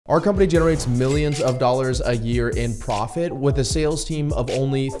Our company generates millions of dollars a year in profit with a sales team of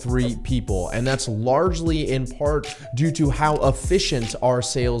only 3 people. And that's largely in part due to how efficient our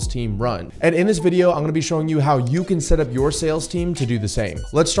sales team run. And in this video, I'm going to be showing you how you can set up your sales team to do the same.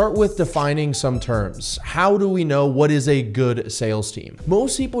 Let's start with defining some terms. How do we know what is a good sales team?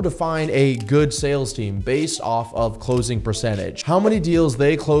 Most people define a good sales team based off of closing percentage. How many deals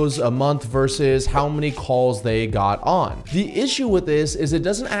they close a month versus how many calls they got on. The issue with this is it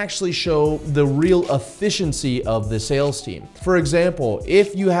doesn't actually show the real efficiency of the sales team. For example,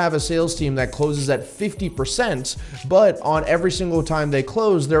 if you have a sales team that closes at 50%, but on every single time they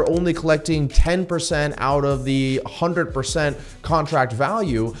close, they're only collecting 10% out of the 100% contract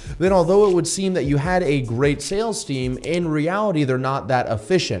value, then although it would seem that you had a great sales team, in reality, they're not that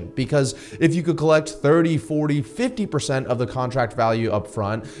efficient, because if you could collect 30, 40, 50% of the contract value up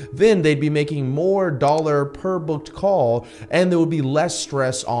front, then they'd be making more dollar per booked call, and there would be less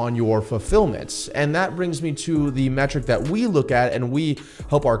stress on your fulfillments. And that brings me to the metric that we look at and we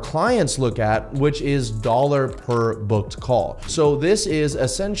help our clients look at, which is dollar per booked call. So this is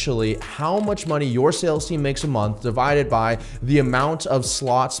essentially how much money your sales team makes a month divided by the amount of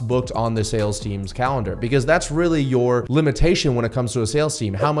slots booked on the sales team's calendar, because that's really your limitation when it comes to a sales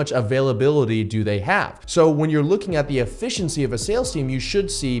team. How much availability do they have? So when you're looking at the efficiency of a sales team, you should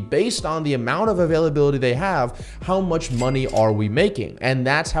see, based on the amount of availability they have, how much money are we making? And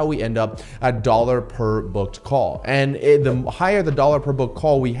that's how we end up at dollar per booked call. And the higher the dollar per booked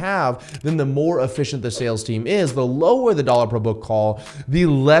call we have, then the more efficient the sales team is. The lower the dollar per booked call, the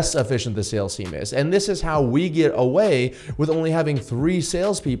less efficient the sales team is. And this is how we get away with only having 3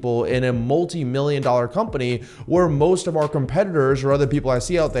 salespeople in a multi-million-dollar company, where most of our competitors or other people I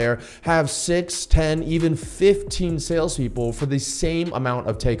see out there have 6, 10, even 15 salespeople for the same amount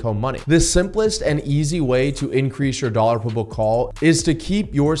of take-home money. The simplest and easy way to increase your dollar per booked call is to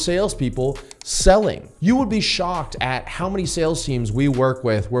keep your salespeople selling. You would be shocked at how many sales teams we work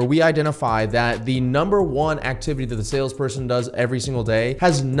with where we identify that the #1 activity that the salesperson does every single day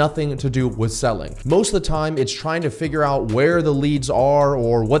has nothing to do with selling. Most of the time, it's trying to figure out where the leads are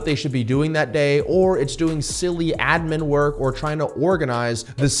or what they should be doing that day, or it's doing silly admin work or trying to organize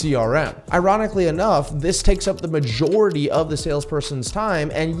the CRM. Ironically enough, this takes up the majority of the salesperson's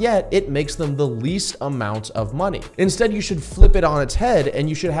time, and yet it makes them the least amount of money. Instead, you should flip it on its head and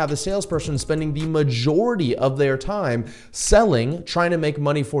you should have the salesperson spending the majority of their time selling, trying to make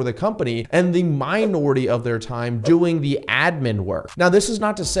money for the company, and the minority of their time doing the admin work. Now, this is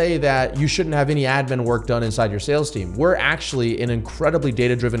not to say that you shouldn't have any admin work done inside your sales team. We're actually an incredibly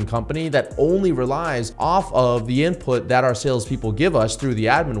data-driven company that only relies off of the input that our salespeople give us through the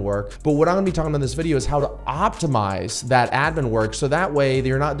admin work. But what I'm gonna be talking about in this video is how to optimize that admin work so that way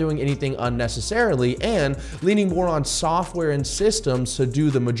you're not doing anything unnecessarily and leaning more on software and systems to do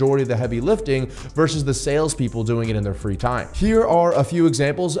the majority of the heavy lifting versus the salespeople doing it in their free time. Here are a few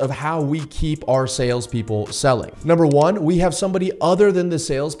examples of how we keep our salespeople selling. #1, we have somebody other than the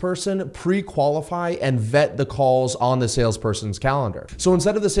salesperson pre-qualify and vet the calls on the salesperson's calendar. So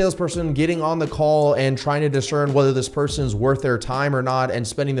instead of the salesperson getting on the call and trying to discern whether this person is worth their time or not and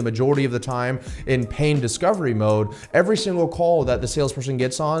spending the majority of the time in pain discovery mode, every single call that the salesperson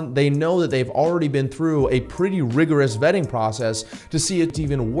gets on, they know that they've already been through a pretty rigorous vetting process to see if it's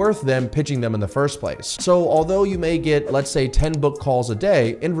even worth them pitching them in the first place. So although you may get, let's say, 10 book calls a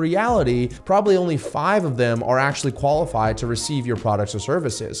day, in reality, probably only 5 of them are actually qualified to receive your products or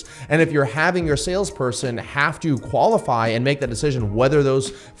services. And if you're having your salesperson have to qualify and make that decision whether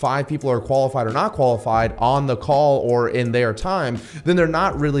those 5 people are qualified or not qualified on the call or in their time, then they're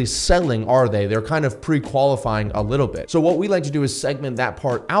not really selling, are they? They're kind of pre-qualifying a little bit. So what we like to do is segment that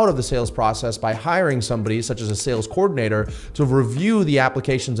part out of the sales process by hiring somebody such as a sales coordinator to review the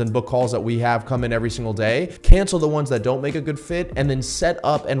applications and book calls that we have come in every single day, cancel the ones that don't make a good fit, and then set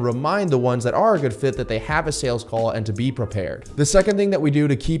up and remind the ones that are a good fit that they have a sales call and to be prepared. The second thing that we do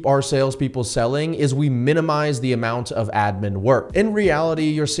to keep our salespeople selling is we minimize the amount of admin work. In reality,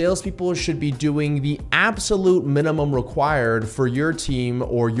 your salespeople should be doing the absolute minimum required for your team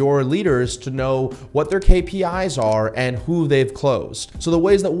or your leaders to know what their KPIs are and who they've closed. So the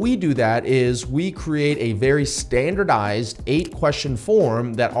ways that we do that is we create a very standardized 8-question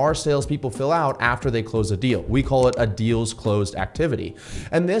form that our salespeople salespeople fill out after they close a deal. We call it a deals closed activity.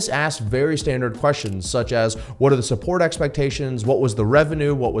 And this asks very standard questions such as, what are the support expectations? What was the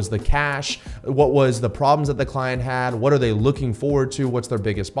revenue? What was the cash? What was the problems that the client had? What are they looking forward to? What's their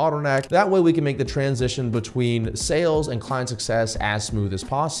biggest bottleneck? That way we can make the transition between sales and client success as smooth as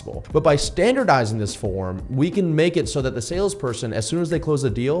possible. But by standardizing this form, we can make it so that the salesperson, as soon as they close a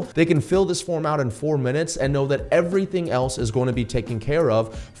deal, they can fill this form out in 4 minutes and know that everything else is going to be taken care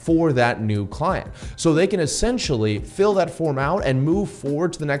of for that new client. So they can essentially fill that form out and move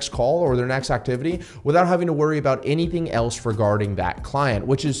forward to the next call or their next activity without having to worry about anything else regarding that client,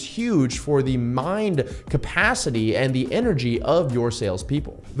 which is huge for the mind capacity and the energy of your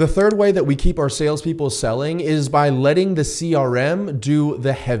salespeople. The third way that we keep our salespeople selling is by letting the CRM do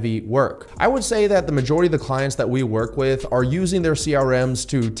the heavy work. I would say that the majority of the clients that we work with are using their CRMs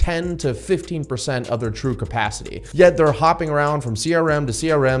to 10 to 15% of their true capacity. Yet they're hopping around from CRM to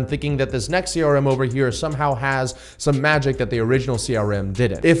CRM thinking that this next CRM over here somehow has some magic that the original CRM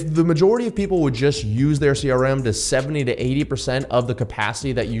didn't. If the majority of people would just use their CRM to 70 to 80% of the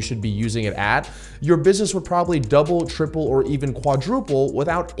capacity that you should be using it at, your business would probably double, triple, or even quadruple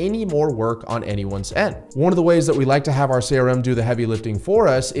without any more work on anyone's end. One of the ways that we like to have our CRM do the heavy lifting for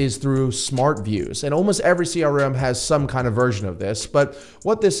us is through smart views. And almost every CRM has some kind of version of this, but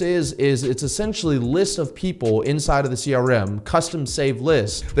what this is it's essentially lists of people inside of the CRM, custom saved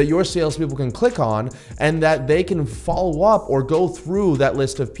lists that your salespeople can click on and that they can follow up or go through that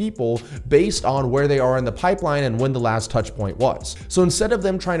list of people based on where they are in the pipeline and when the last touch point was. So instead of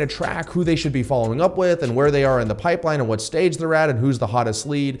them trying to track who they should be following up with and where they are in the pipeline and what stage they're at and who's the hottest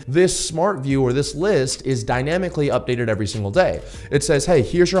lead, this smart view or this list is dynamically updated every single day. It says, hey,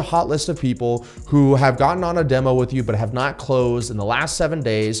 here's your hot list of people who have gotten on a demo with you but have not closed in the last 7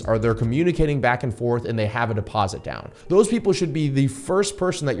 days, or they're communicating back and forth and they have a deposit down. Those people should be the first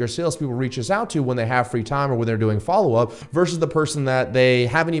person that your salespeople reaches out to when they have free time or when they're doing follow-up versus the person that they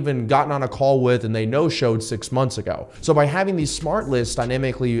haven't even gotten on a call with and they no-showed 6 months ago. So by having these smart lists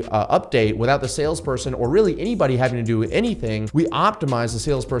dynamically update without the salesperson or really anybody having to do anything, we optimize the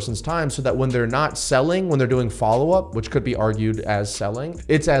salesperson's time so that when they're not selling, when they're doing follow-up, which could be argued as selling,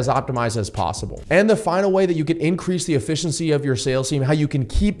 it's as optimized as possible. And the final way that you can increase the efficiency of your sales team, how you can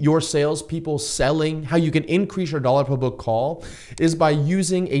keep your salespeople selling, how you can increase your dollar per book call is by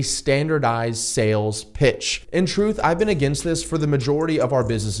using a standardized sales pitch. In truth, I've been against this for the majority of our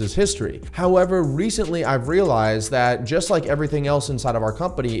business's history. However, recently I've realized that just like everything else inside of our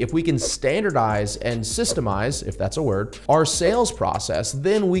company, if we can standardize and systemize, if that's a word, our sales process,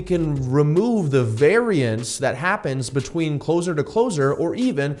 then we can remove the variance that happens between closer to closer or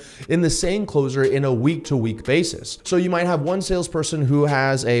even in the same closer in a week-to-week basis. So you might have one salesperson who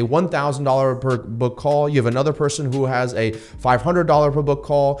has a $1,000 per book call, you have another person who has a $500 per book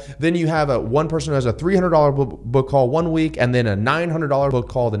call, then you have one person who has a $300 book call one week and then a $900 book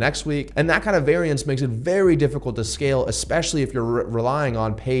call the next week. And that kind of variance makes it very difficult to scale, especially if you're relying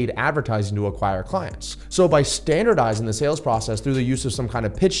on paid advertising to acquire clients. So by standardizing the sales process through the use of some kind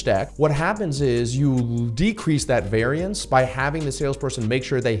of pitch deck, what happens is you decrease that variance by having the salesperson make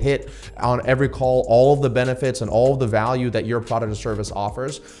sure they hit on every call all of the benefits and all of the value that your product or service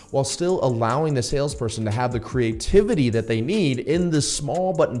offers, while still allowing the salesperson to have the creativity that they need in the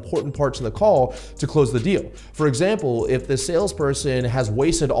small but important parts of the call to close the deal. For example, if the salesperson has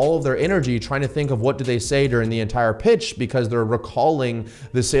wasted all of their energy trying to think of what do they say during the entire pitch because they're recalling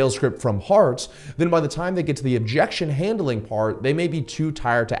the sales script from heart, then by the time they get to the objection handling part, they may be too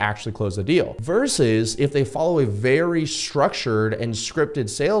tired to actually close the deal. Versus if they follow a very structured and scripted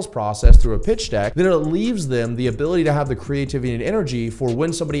sales process through a pitch deck, then it leaves them the ability to have the creativity and energy for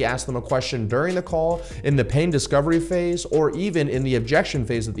when somebody asks them a question during the call, in the pain discovery phase, or even in the objection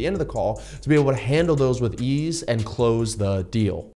phase at the end of the call, to be able to handle those with ease and close the deal.